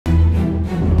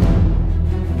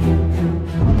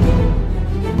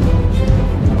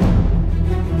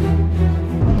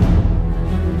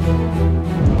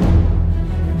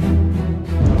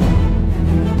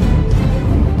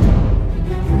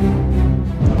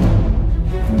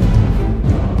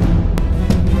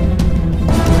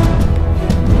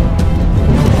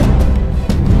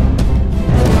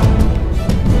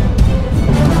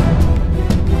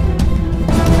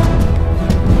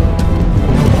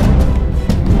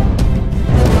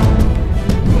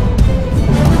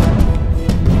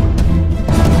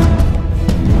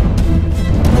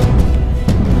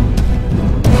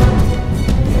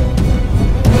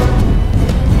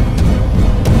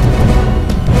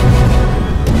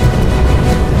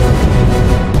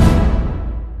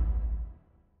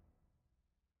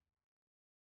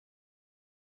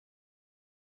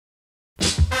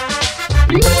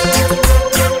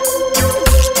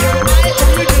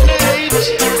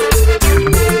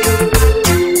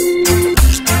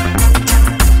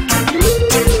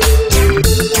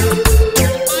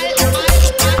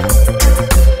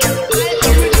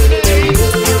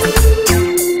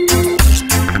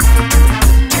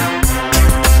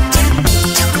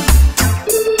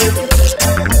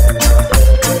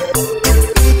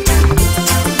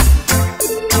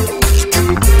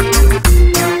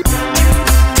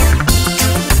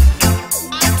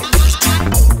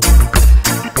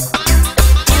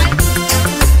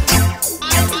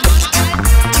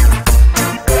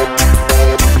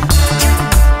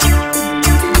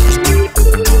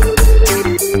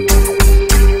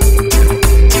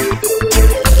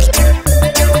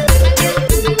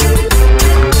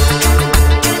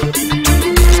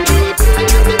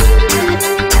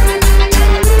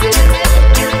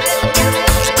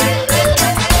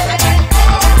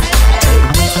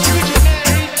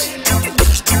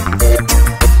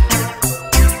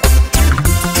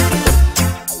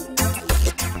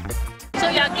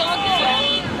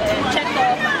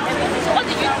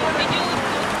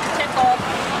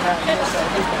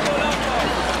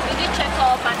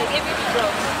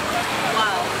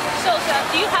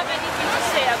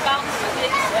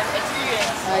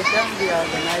I thank the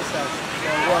organizers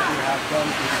for what they have done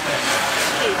to the fest.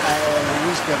 I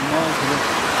wish them more good.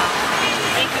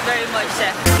 Thank you very much,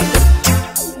 sir.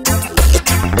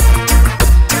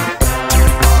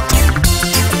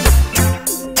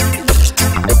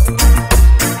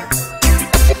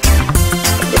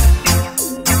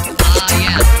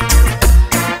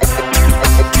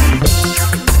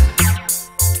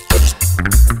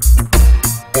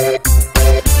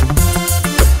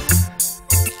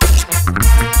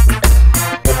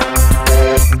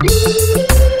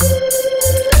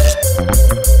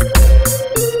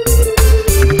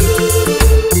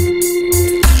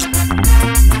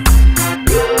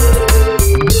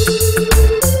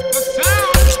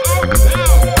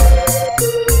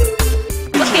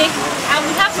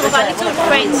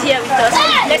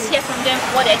 Let's hear from them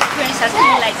what the experience has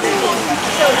been like today.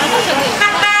 So, and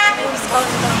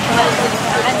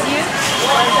you?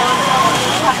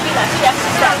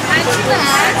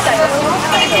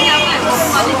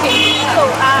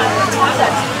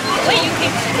 When you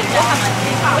came to the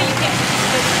when you came to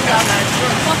what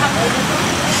happened?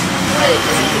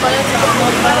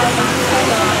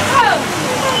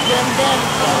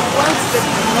 Once the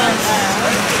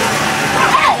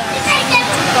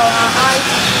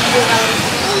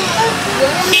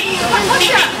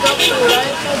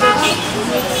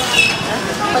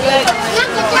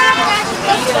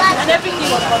and everything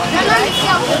was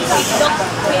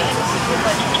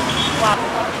wow.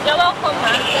 You're welcome,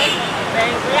 man.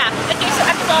 Very thank you so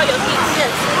much for all your kids.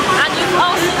 Yes. And you've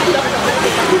also been doctor.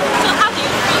 So how do you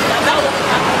feel about what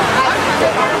happened?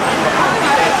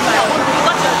 You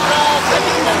got your job,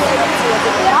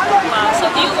 wow. So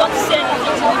do you want to say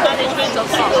anything to the management of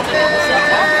Siloan?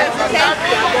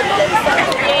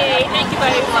 Hey, thank you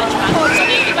very much, man. So do you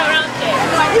live around there?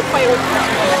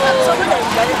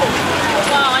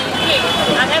 Wow, and you came,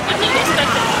 and everything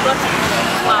expected to brought it.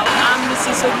 Wow, I'm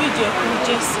Mrs. Obidio,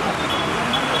 Jesse.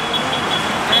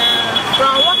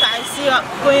 From what I see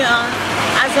going on,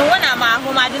 as in when I'm at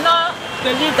home, I did not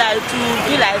believe that it would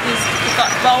be like this.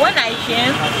 But when I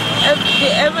came,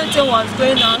 everything was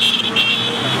going on.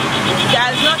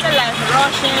 There's nothing like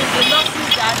rushing. The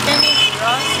nurses are attending to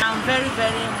us. I'm very,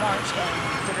 very much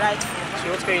delightful. So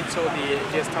what can you tell the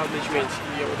establishment,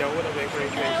 their word of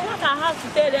encouragement? What I have to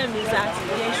tell them is that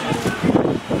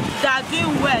they are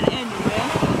doing well anyway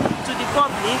to the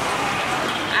public.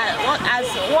 As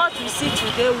what we see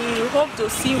today, we hope to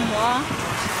see more,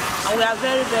 and we are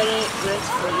very, very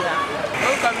grateful.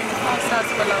 Welcome to the concert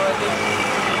for our day.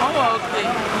 Oh, okay.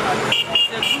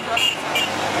 It's a good hospital.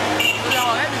 We are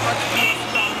already got to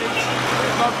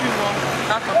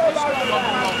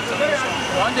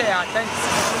one day I attend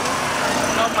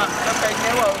no ma okay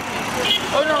never okay.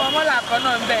 Oh no, mama la kan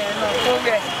na nbe yen na ko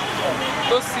re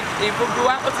to si gbogbo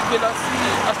wa o ti gbe lọ sí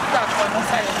hospital kan ní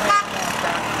Siloan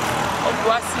o bu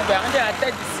wa si ba nde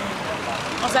attend si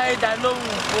wọ́n sáré dá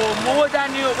lóhùn o mowó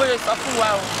dání owó lè sọ fún wa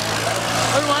o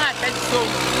ó ní wọ́n attend so ó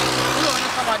ní wọ́n ní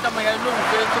ká máa dọ́mọ yẹn lóhùn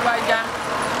pé tó bá yá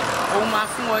òun máa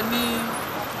fún wọn ní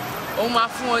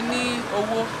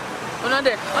owó wọ́n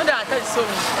dẹ̀ attend so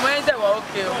wọ́n yẹn dẹ̀ wà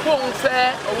okay o kó òun fẹ́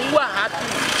òun wà happy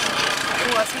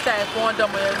fún hospital yẹn kó wọ́n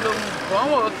dọ́mọ yẹn lóhùn wọ́n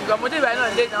wọ̀ òkè ọmọdé ìbàdàn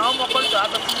náà lé náà wọ́n mọ kọ́ńtò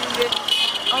àbẹ̀fún nílé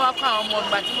wọ́n wá kọ́ àwọn ọmọ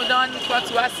ìgbà tí mo dá wọn ní kí wọ́n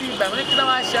ti wá sí ìgbà mo ní kí wọ́n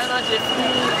máa ṣe ọ́nà ṣe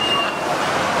fún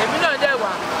èmi náà dẹ̀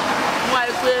wà mo wá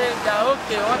pé ìgbà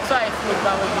òkè wọ́n tọ́ àìfún ìgbà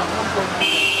àwọn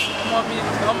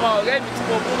ọmọ ọ̀rẹ́ mi tí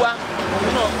mo bú wá òun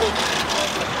náà kó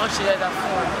wọ́n ṣe ẹ̀dá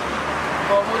fún wọn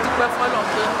bọ̀ mo dúpẹ́ fọ́lọ́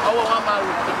pé ọwọ́ wọn máa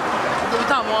rò pé gbogbo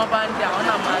táwọn wọn bá ń dé àwọn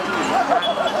náà máa rí ìgbà.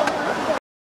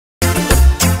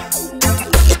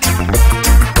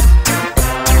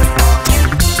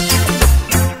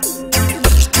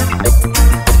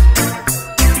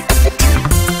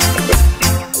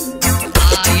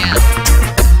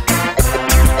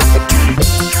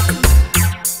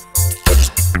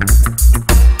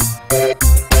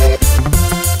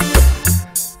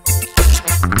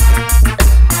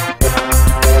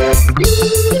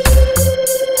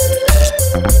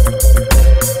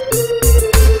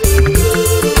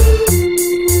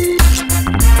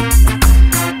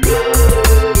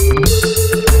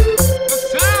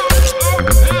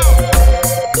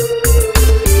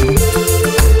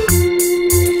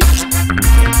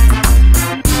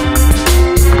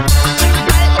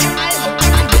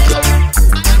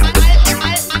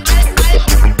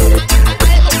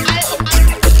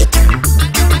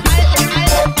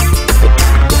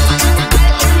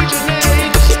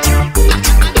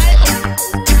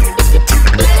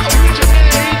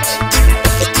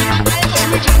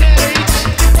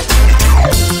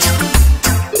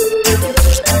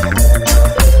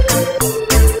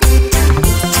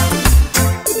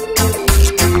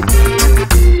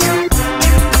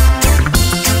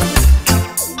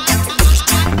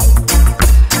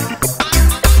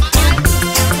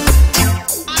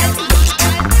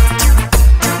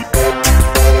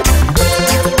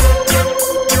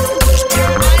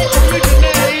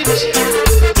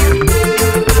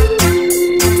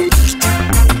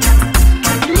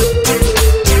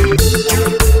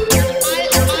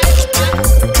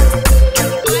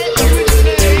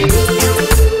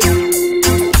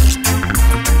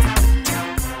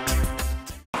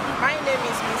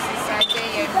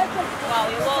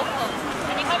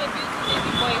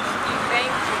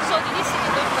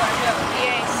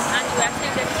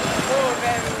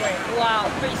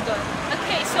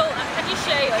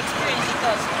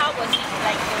 us. How was it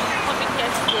like coming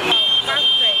here today?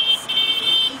 Perfect.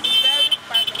 It's very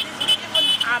perfect. Even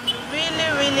I'm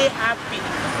really happy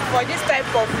for this type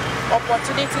of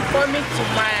opportunity coming to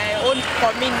my own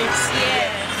community.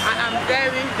 Yes. I am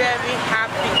very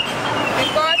happy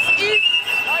because if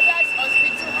other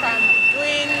hospitals can be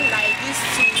doing like this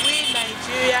to we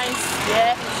Nigerians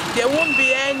here, there won't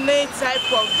be any type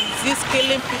of disease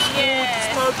killing people,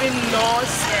 disturbing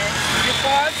nurse.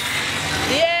 Because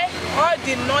here all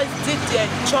the nurses did their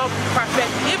job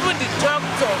perfectly. Even the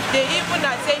doctor, they even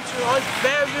attend to us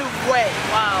very well.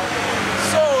 Wow.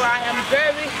 So I am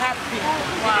very happy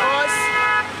because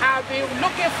I've been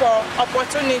looking for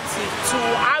opportunity to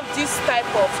have this type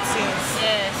of things.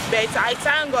 Yes. But I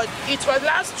thank God. It was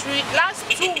last 2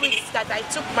 weeks that I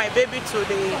took my baby to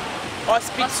the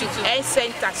hospital health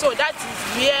center. So that is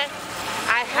where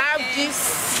I have this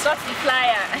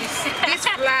flyer. This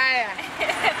flyer.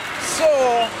 So,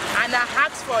 and I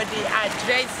asked for the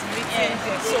address meeting.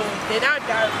 So they now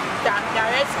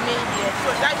direct me here. So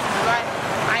that is why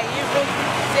I even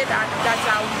said that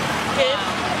I will came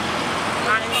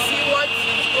and see what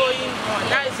is going on.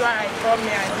 That is why I come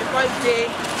here, because they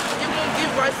even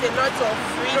give us a lot of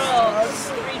free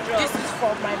drugs. This is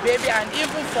for my baby and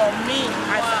even for me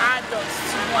as adults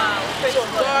too. Wow. So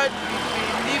God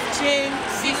will be lifting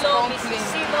this company,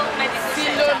 Siloan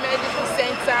Medical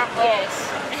Center up. Yes.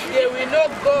 They will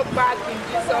not go back in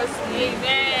Jesus' name.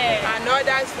 Amen. And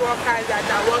others workers that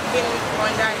are working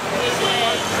under him.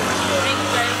 Thank you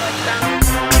very much.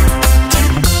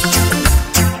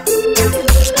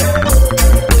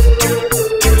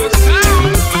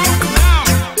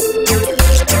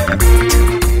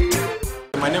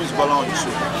 My name is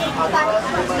Oluasesan Adekoya,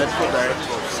 Medical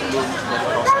Director of Siloan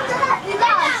Medical Center.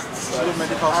 Siloan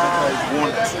Medical Center is one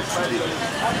today.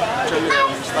 Actually,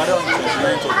 we started on the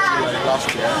 29th of July last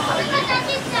year,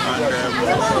 and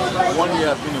 1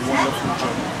 year has been a wonderful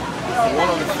journey. One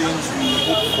of the things we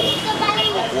hoped for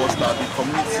was that the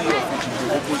community of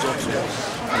Ejigbo opens up to us,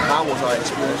 and that was our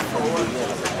experience from the world.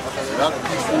 That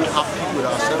people happy with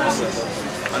our services,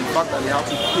 and the fact that they have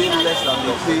to pay less than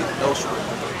they pay elsewhere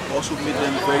also made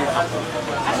them very happy.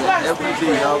 Every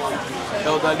day we have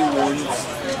elderly ones,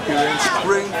 parents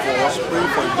praying for us,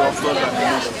 praying for the doctors and the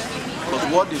nurses. Because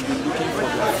what they've been looking for,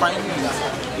 they're finding it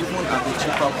even at a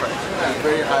cheaper price, at a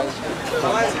very high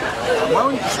quality. And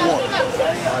when it's one,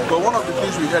 but one of the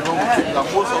things we heard when we came that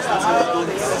most hospitals don't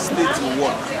stay till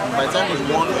one. By the time it's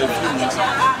 1 or a few minutes,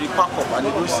 they pack up and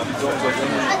they don't see the doctors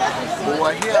anymore. But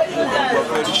we're here at home and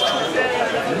we're very strong.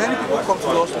 Many people come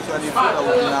to the hospital and they feel that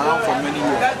we've been around for many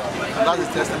years. And that's a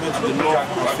testament to the love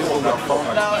and favor we have found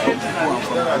from people and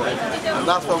from God. And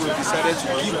that's why we've decided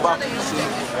to give back to the same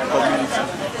community.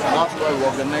 And that's why we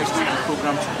organized the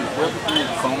program today, where people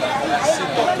will come, see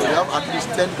doctors. We have at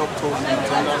least 10 doctors in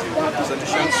attendance,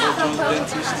 physicians, surgeons,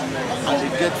 dentists, and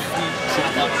they get free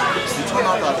treatment. The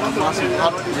turnout has been massive. We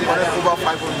had over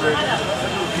 500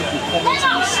 people coming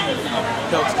to receive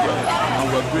healthcare, and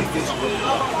we're grateful to them.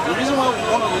 The reason why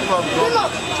one of the things we've done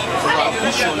is our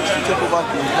vision is to take over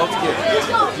the healthcare of the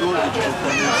whole Ejigbo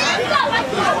community.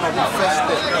 This is one of the first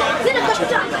steps in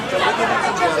achieving that.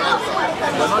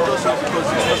 We're not just here because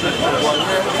it's just we're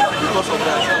here because of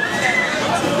that.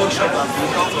 To make sure that the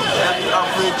health of every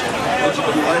average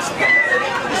Ejigbo resident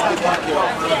is taken care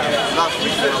of. That's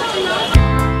really